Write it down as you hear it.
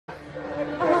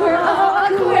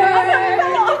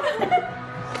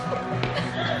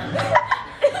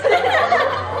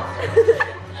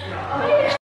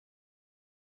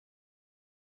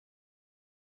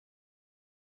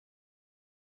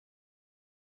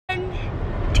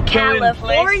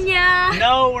California.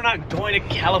 No, we're not going to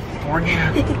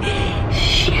California.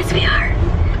 Yes, we are.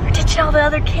 We're ditching all the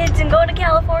other kids and going to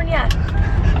California.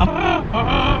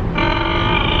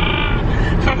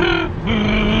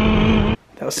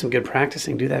 That was some good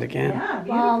practicing. Do that again. Yeah,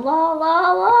 la la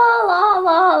la la la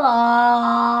la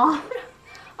la.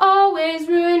 Always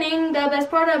ruining the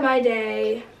best part of my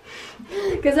day.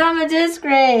 'Cause I'm a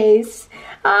disgrace.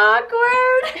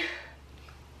 Awkward.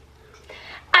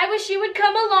 I wish you would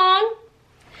come along.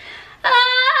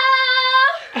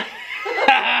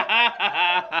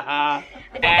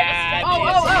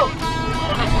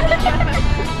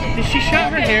 Did she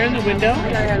shut her hair in the window?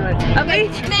 Okay,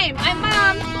 name. I'm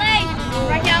Mom. Klai.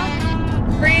 Rykel.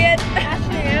 Fred.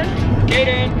 Ashton.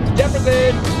 Kaden.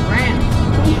 Jefferson. Grant.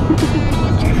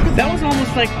 That was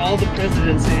almost like all the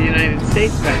presidents of the United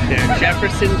States right there.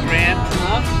 Jefferson, Grant.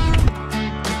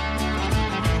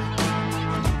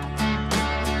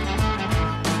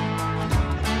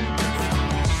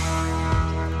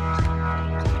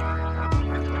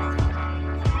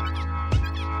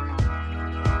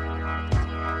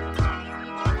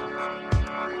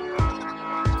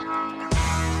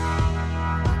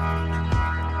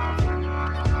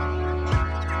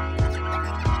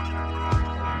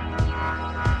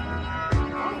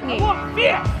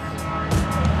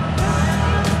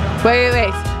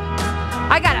 Wait.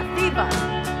 I got a fever.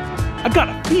 I got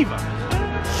a fever.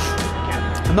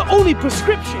 And the only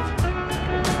prescription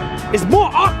is more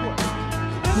awkward.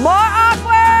 More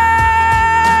awkward!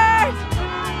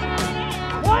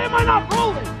 Why am I not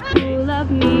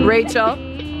rolling? Rachel.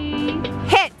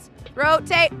 Hit,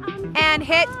 rotate, and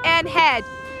hit and head.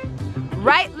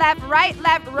 Right, left,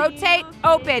 rotate,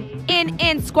 open.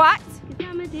 In, squat.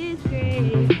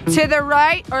 To the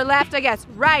right or left, I guess.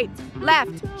 Right,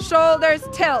 left, shoulders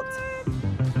tilt.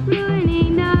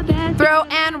 Throw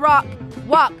and rock,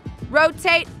 walk,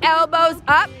 rotate, elbows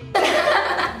up.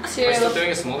 Are you still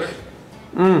doing a smolder?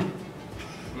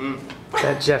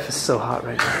 That Jeff is so hot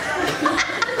right now.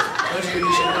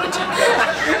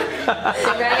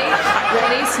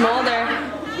 Ready, smolder.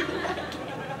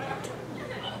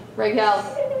 Rykel.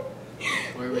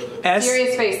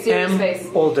 Serious face, serious face.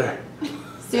 Older.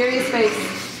 Serious face.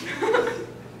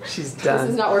 She's done. This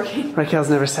is not working. Rykel's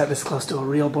never sat this close to a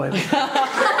real boy. Two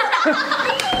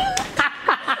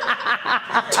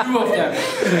of them.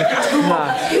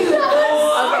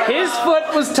 His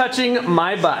foot was touching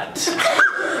my butt.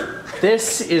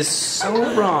 This is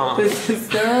so wrong. This is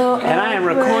so And I am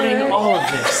recording all of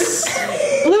this.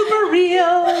 Blooper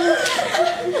reel.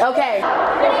 Okay.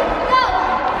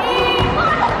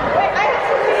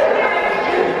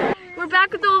 We're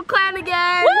back with the old clan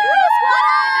again.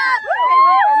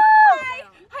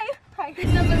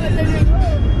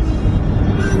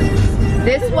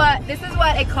 This is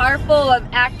what a car full of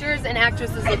actors and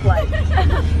actresses look like.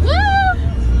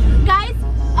 Guys,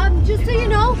 just so you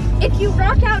know, if you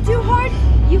rock out too hard,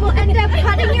 you will end up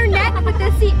cutting your neck with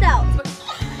the seatbelt.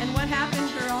 And what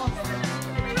happened, girl?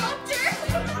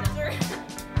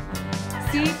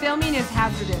 See, filming is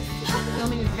hazardous.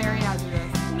 Filming is very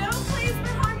hazardous. No place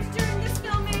for harms during this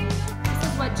filming. This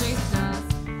is what Jase does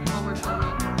while we're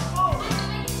filming.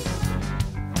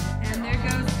 And there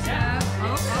goes Jeff.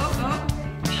 Oh.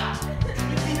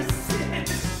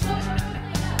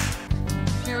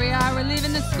 Here we are, we're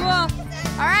leaving the school. All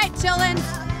right, chillin'.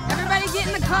 Everybody get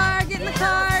in the car, get in the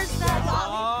cars.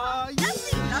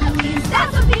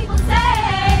 That's what people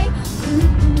say.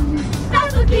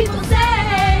 That's what people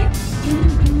say.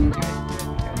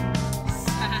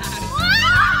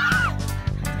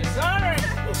 Sorry!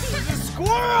 It's a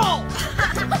squirrel!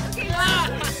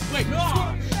 Wait,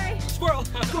 no! Squirrel!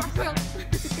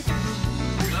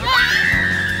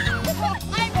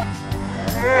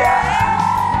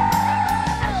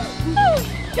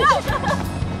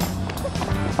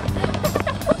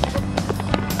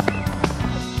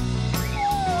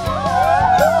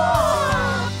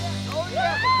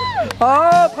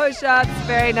 Oh, push-ups,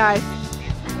 very nice.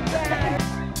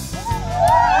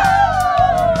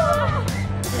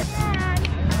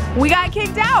 We got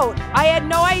kicked out. I had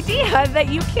no idea that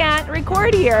you can't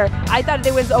record here. I thought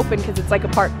it was open because it's like a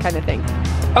park kind of thing.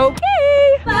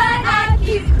 Okay. But I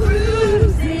keep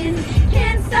cruising,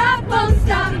 can't stop, won't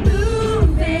stop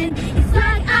moving. It's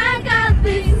like I got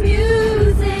this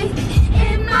music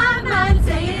in my mind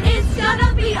saying it's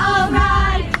gonna be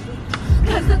alright.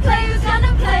 'Cause the player's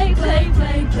gonna play,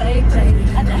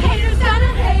 and the hater's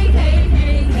gonna hate.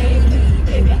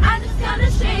 Baby, I'm just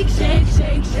gonna shake.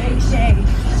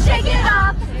 Shake it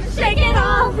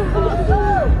off.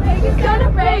 Baby's gonna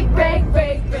break.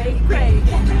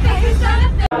 Baby's gonna.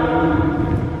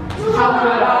 How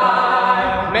could I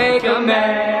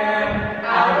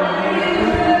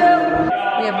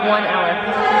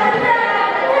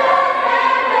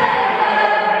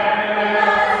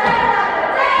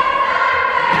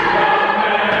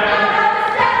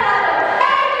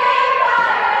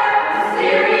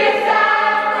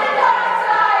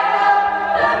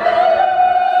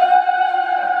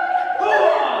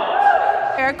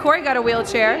Corey got a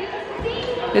wheelchair.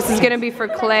 This is gonna be for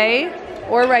Klai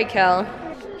or Rykel.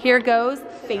 Here goes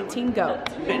fainting goat.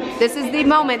 This is the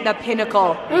moment, the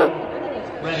pinnacle.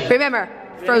 Remember,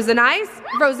 frozen eyes,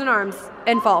 frozen arms,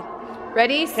 and fall.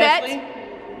 Ready, set.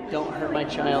 Don't hurt my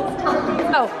child.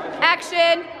 Oh,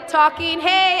 action, talking.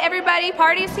 Hey, everybody,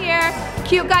 party's here.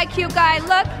 Cute guy,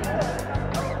 look.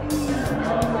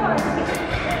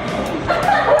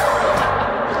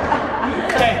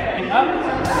 Okay, up.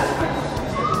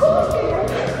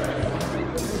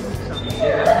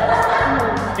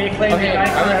 Okay,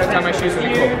 I'm gonna tie my shoes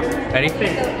really cool. Ready?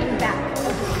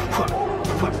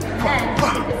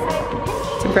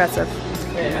 It's impressive.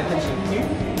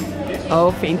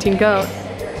 Oh, fainting goat.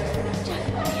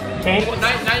 Okay. Well,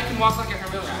 now you can walk like a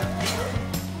gorilla.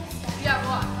 Yeah,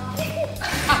 walk.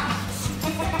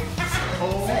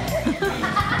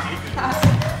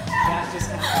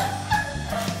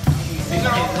 These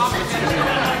are all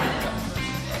complicated.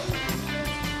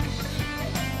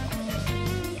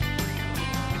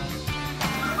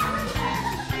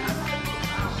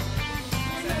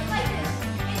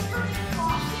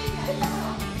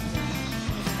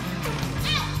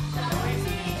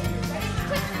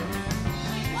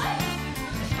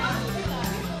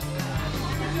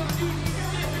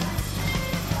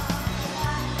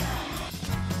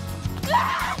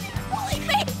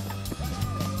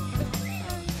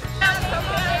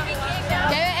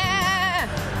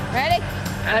 Ready?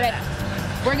 Alright.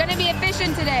 We're gonna be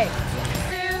efficient today.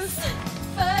 Loose,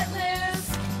 foot loose,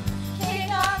 kick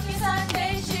off your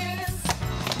Sunday shoes.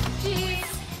 Jeez,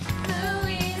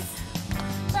 Louise,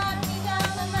 brought me down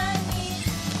on my knees.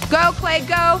 Go, Klai,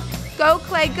 go. Go,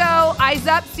 Klai, go. Eyes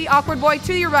up. See awkward boy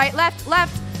to your right. Left,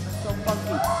 left. Come.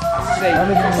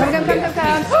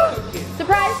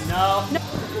 Surprise. No.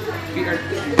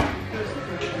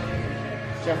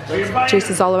 Jase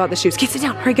is all about the shoes. Okay, sit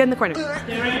down. Hurry, get in the corner.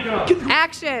 Okay, ready, go.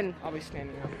 Action. I'll be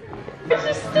standing up. It's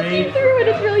just sticking through it.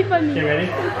 It's really funny. Okay, ready?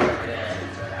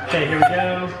 Okay, here we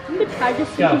go. The tiger's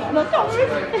Go. sticking out of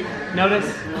the Notice.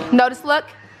 Notice look.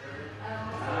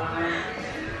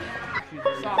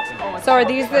 So are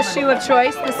these the shoe of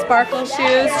choice? The sparkle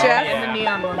shoes, Jeff? And the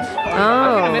neon ones.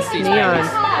 Oh, miss these neon.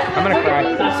 I'm gonna cry.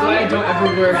 That's why I don't ever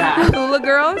wear hats. Hula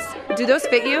girls? Do those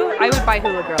fit you? I would buy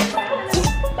hula girls.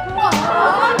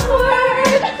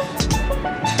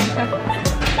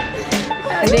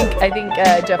 I think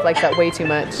Jeff likes that way too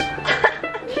much.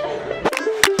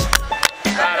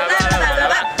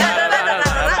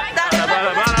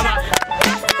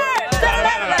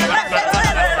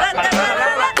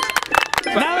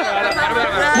 Now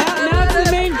it's the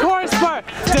main chorus part.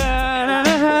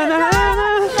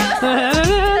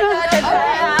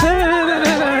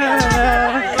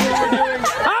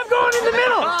 I'm going in the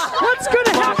middle. What's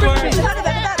gonna happen to me?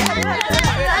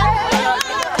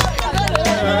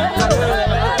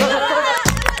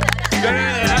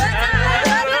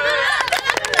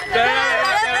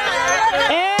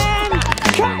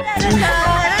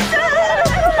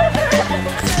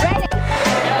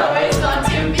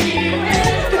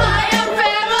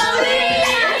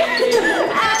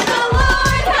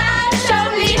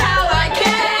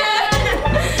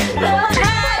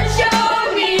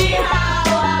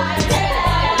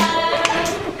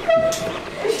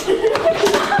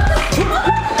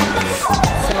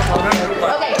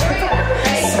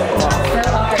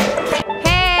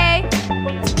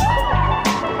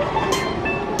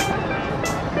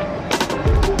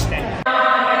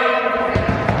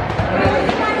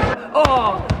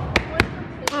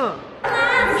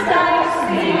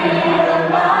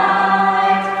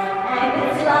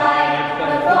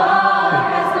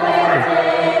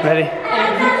 Ready?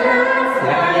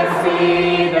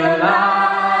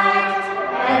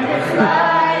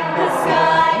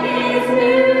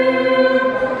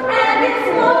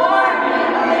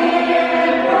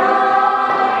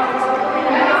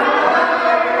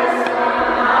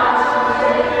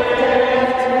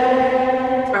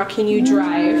 How can you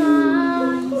drive?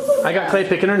 I got Klai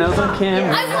picking her nose on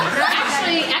camera.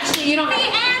 Actually, you don't. Me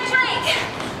and Drake.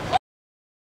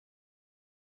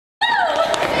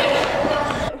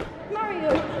 Mario,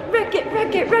 wreck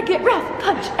it, rough,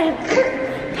 punch and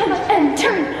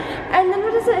turn. And then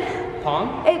what is it?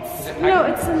 Pong? It's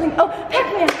something. Oh,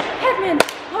 Pac-Man,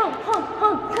 honk,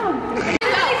 come.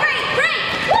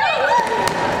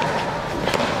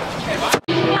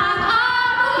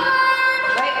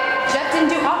 Right? Jeff didn't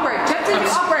do awkward.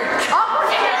 Awkward.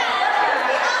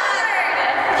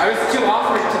 I was too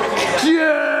awkward to do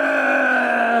that.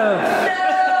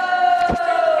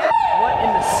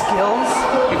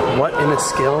 What in the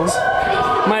skills?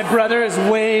 My brother is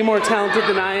way more talented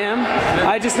than I am.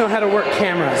 I just know how to work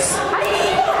cameras.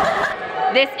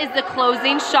 This is the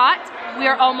closing shot. We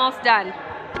are almost done.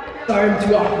 Sorry, I'm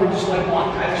too awkward. Just like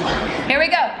walk. Here we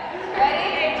go.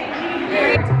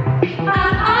 Ready?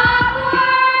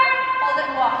 Hold it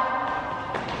and walk.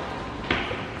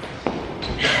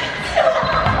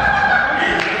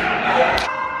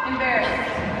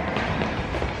 Embarrassed.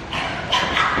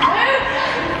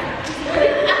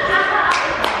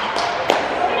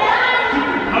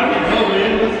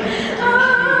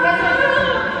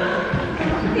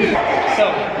 So,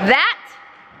 That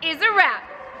is a wrap.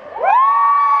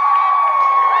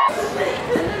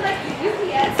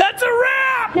 That's a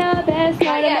wrap! Now best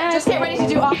Not yet. Just get ready to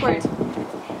do awkward.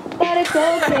 But it's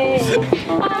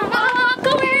okay.